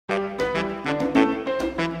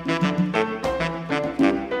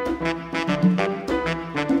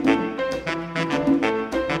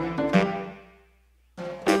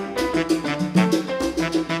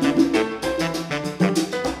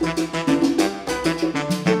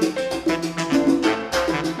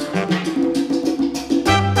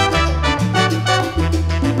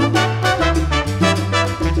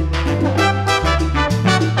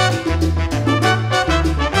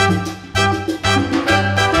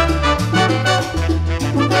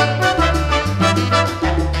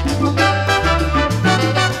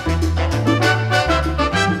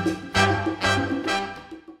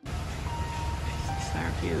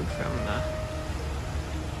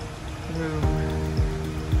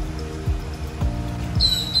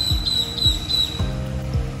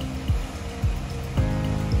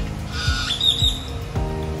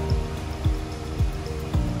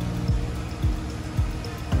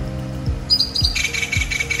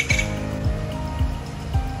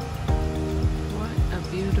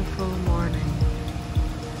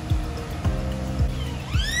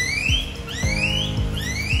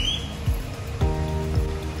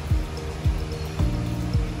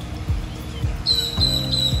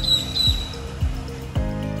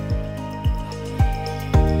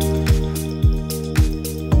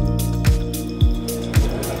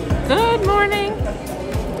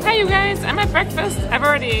breakfast, I've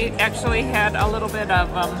already actually had a little bit of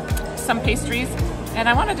some pastries, and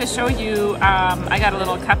I wanted to show you, I got a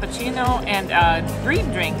little cappuccino and a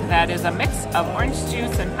green drink that is a mix of orange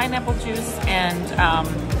juice and pineapple juice and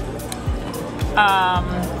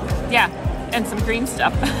yeah, and some green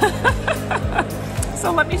stuff.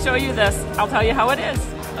 So let me show you this. I'll tell you how it is.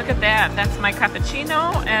 Look at that. That's my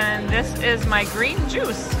cappuccino, and this is my green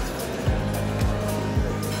juice.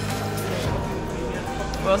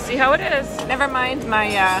 We'll see how it is. Never mind my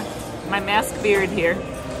my mask beard here.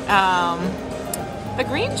 The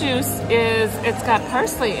green juice it's got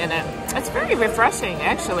parsley in it. It's very refreshing,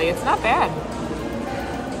 actually. It's not bad.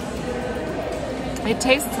 It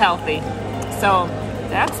tastes healthy. So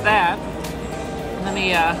that's that. Let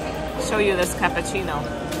me show you this cappuccino.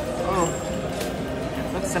 Oh,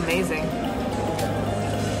 it looks amazing.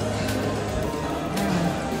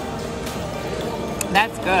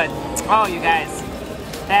 That's good. Oh, you guys,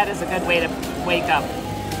 that is a good way to wake up.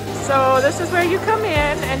 So this is where you come in,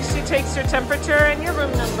 and she takes your temperature and your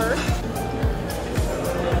room number.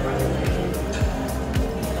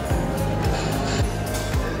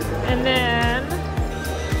 And then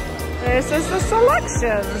this is the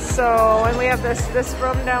selections. So, and we have this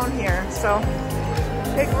room down here. So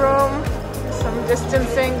big room, some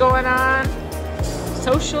distancing going on,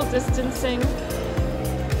 social distancing,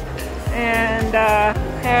 and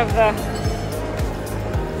have the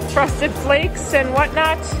frosted flakes and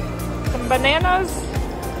whatnot, some bananas,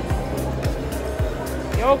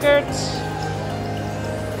 yogurt,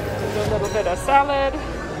 a little bit of salad,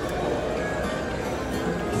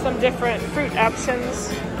 some different fruit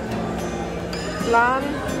options, flan,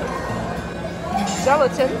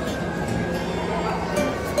 gelatin,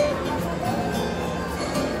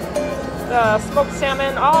 the smoked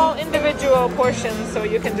salmon, all individual portions, so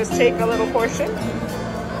you can just take a little portion,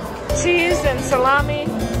 cheese and salami.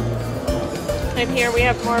 And here we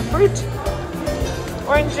have more fruit,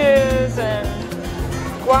 oranges and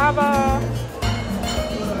guava,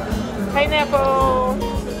 pineapple,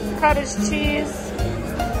 cottage cheese,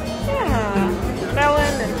 yeah,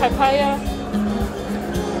 melon and papaya.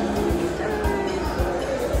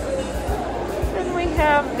 Then we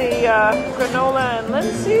have the granola and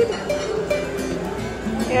linseed.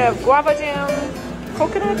 We have guava jam,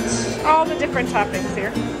 coconut, all the different toppings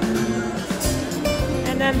here.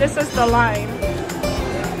 And then this is the line.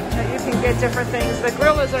 You can get different things. The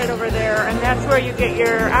grill is right over there, and that's where you get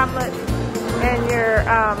your omelet and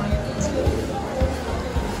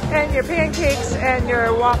your pancakes and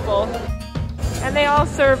your waffle. And they all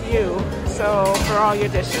serve you, so for all your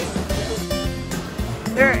dishes.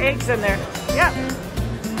 There are eggs in there. Yep.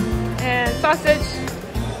 And sausage,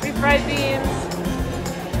 refried beans,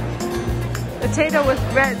 potato with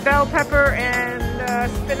red bell pepper and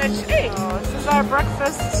spinach egg. So this is our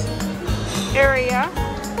breakfast area.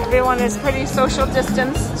 Everyone is pretty social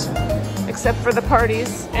distanced, except for the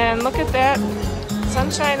parties. And look at that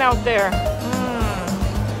sunshine out there.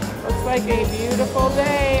 Looks like a beautiful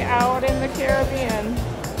day out in the Caribbean.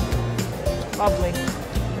 Lovely.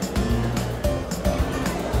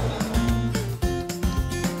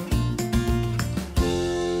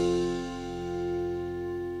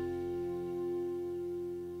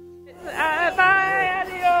 Bye,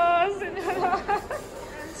 adios.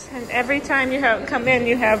 And every time you come in,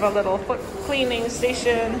 you have a little foot cleaning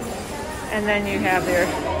station, and then you have their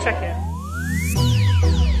check-in.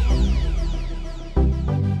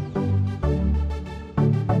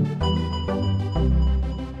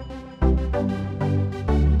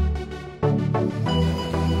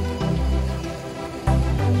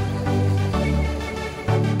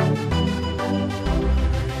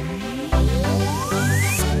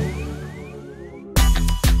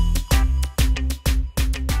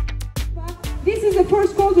 This is the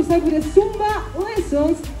first call to start with the Zumba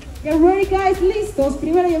lessons. Get ready, guys. Listos.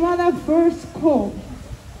 Primera llamada, first call.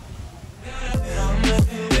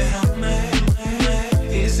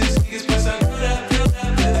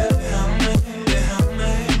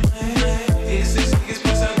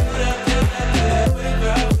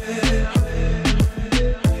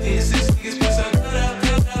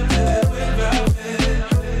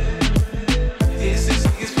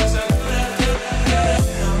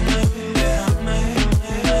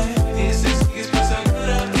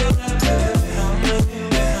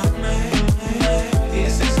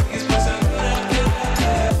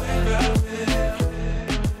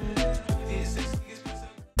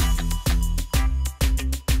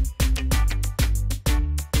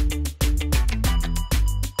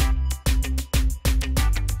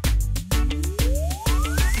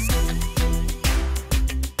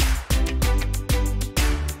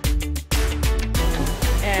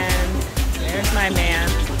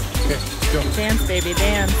 baby,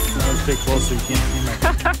 dance. I'll stay close so you can't see my.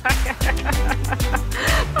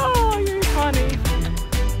 Oh, you're funny.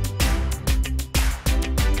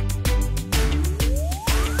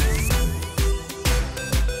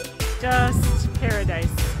 Just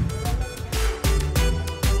paradise.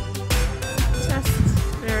 Just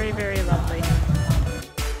very, very lovely.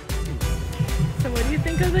 So what do you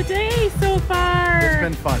think of the day so far? It's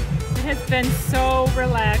been fun. It has been so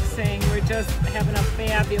relaxing. We're just having a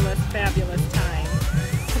fabulous, fabulous time.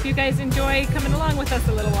 Hope you guys enjoy coming along with us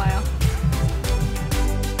a little while.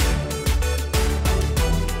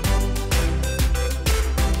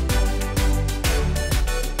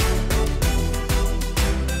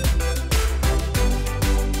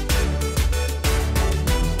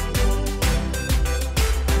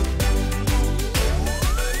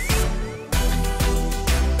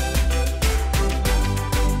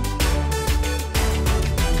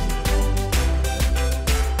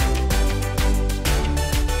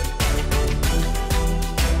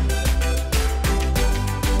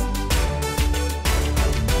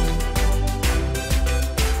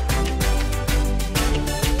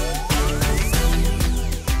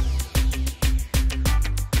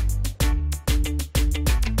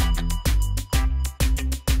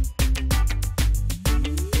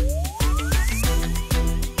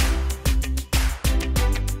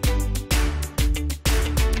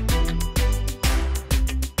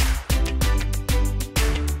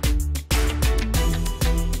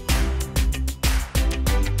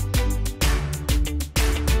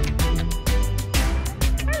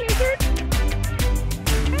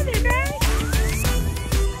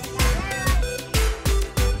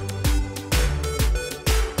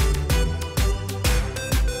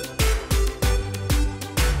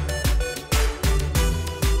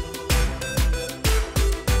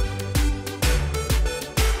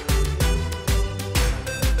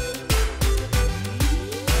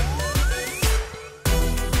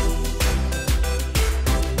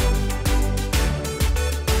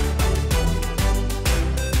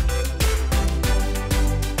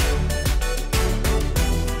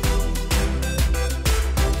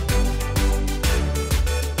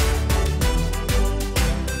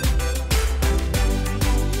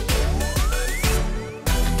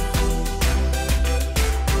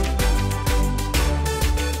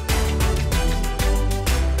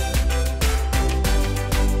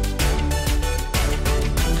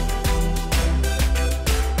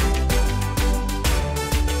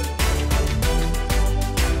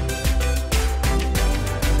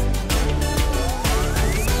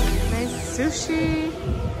 Sushi.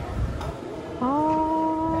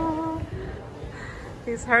 Oh,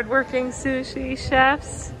 these hardworking sushi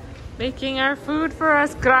chefs making our food for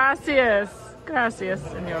us. Gracias. Gracias,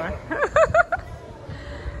 senor.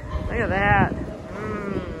 Look at that.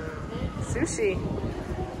 Sushi.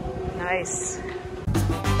 Nice.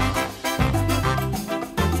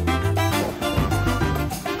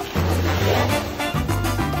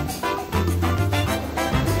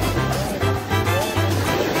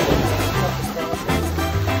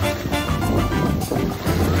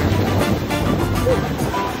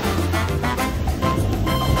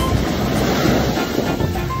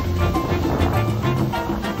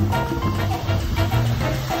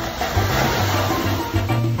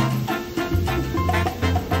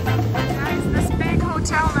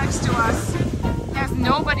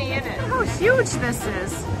 Nobody in it. Look how huge this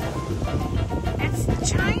is. It's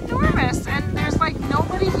ginormous and there's like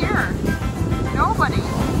nobody here. Nobody.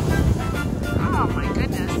 Oh my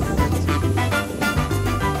goodness.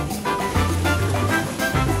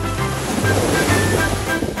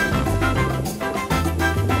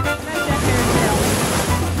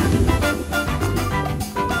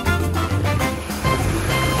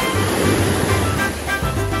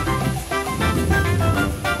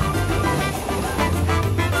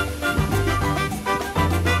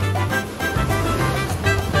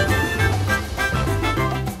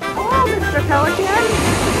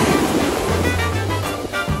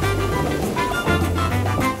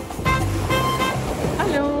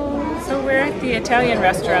 Hello. So we're at the Italian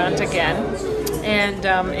restaurant again and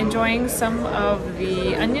enjoying some of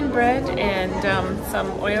the onion bread and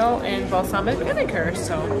some oil and balsamic vinegar.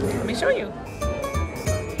 So let me show you.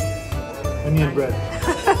 Onion bread.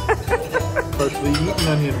 Partially eaten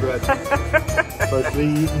onion bread. Partially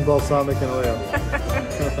eaten balsamic and oil.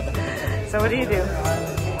 So what do you do?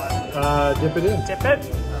 Dip it in. Dip it,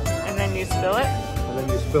 and then you spill it. And then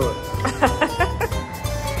you spill it.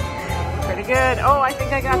 Pretty good. Oh, I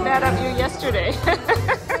think I got that of you yesterday.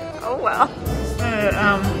 Oh well.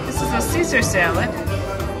 This is a Caesar salad.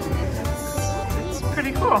 It's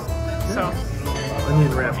pretty cool. So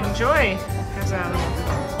onion wrap. Enjoy. There's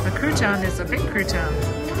the crouton is a big crouton.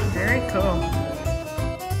 Very cool.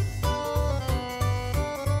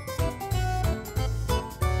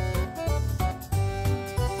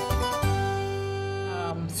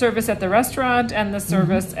 Service at the restaurant and the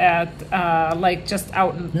service at like just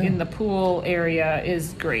out in the pool area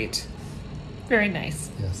is great. Very nice.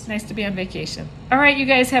 Yes. Nice to be on vacation. All right, you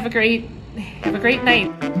guys have a great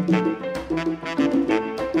night.